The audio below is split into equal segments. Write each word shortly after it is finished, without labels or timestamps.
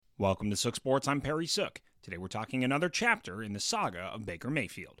Welcome to Sook Sports. I'm Perry Sook. Today we're talking another chapter in the saga of Baker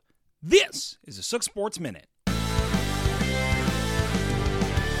Mayfield. This is a Sook Sports Minute.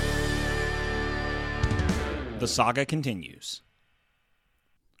 The saga continues.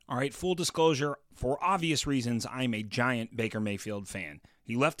 All right, full disclosure, for obvious reasons, I'm a giant Baker Mayfield fan.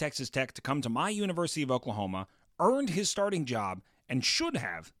 He left Texas Tech to come to my University of Oklahoma, earned his starting job, and should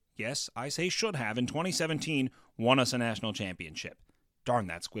have, yes, I say should have, in 2017, won us a national championship. Darn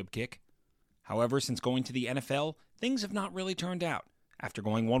that squib kick. However, since going to the NFL, things have not really turned out. After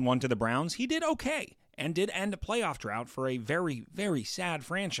going 1-1 to the Browns, he did okay, and did end a playoff drought for a very, very sad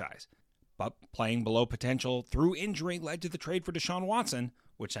franchise. But playing below potential through injury led to the trade for Deshaun Watson,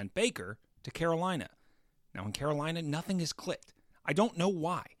 which sent Baker to Carolina. Now in Carolina, nothing has clicked. I don't know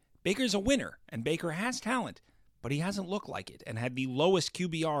why. Baker's a winner, and Baker has talent, but he hasn't looked like it and had the lowest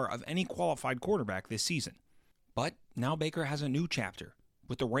QBR of any qualified quarterback this season. But now Baker has a new chapter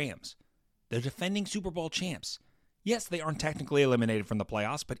with the Rams. They're defending Super Bowl champs. Yes, they aren't technically eliminated from the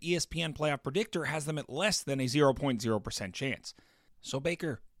playoffs, but ESPN Playoff Predictor has them at less than a 0.0% chance. So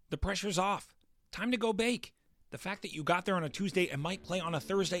Baker, the pressure's off. Time to go bake. The fact that you got there on a Tuesday and might play on a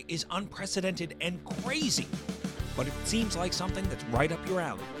Thursday is unprecedented and crazy. But it seems like something that's right up your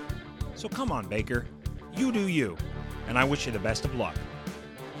alley. So come on, Baker. You do you. And I wish you the best of luck.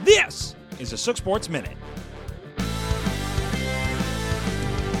 This is a Sook Sports Minute.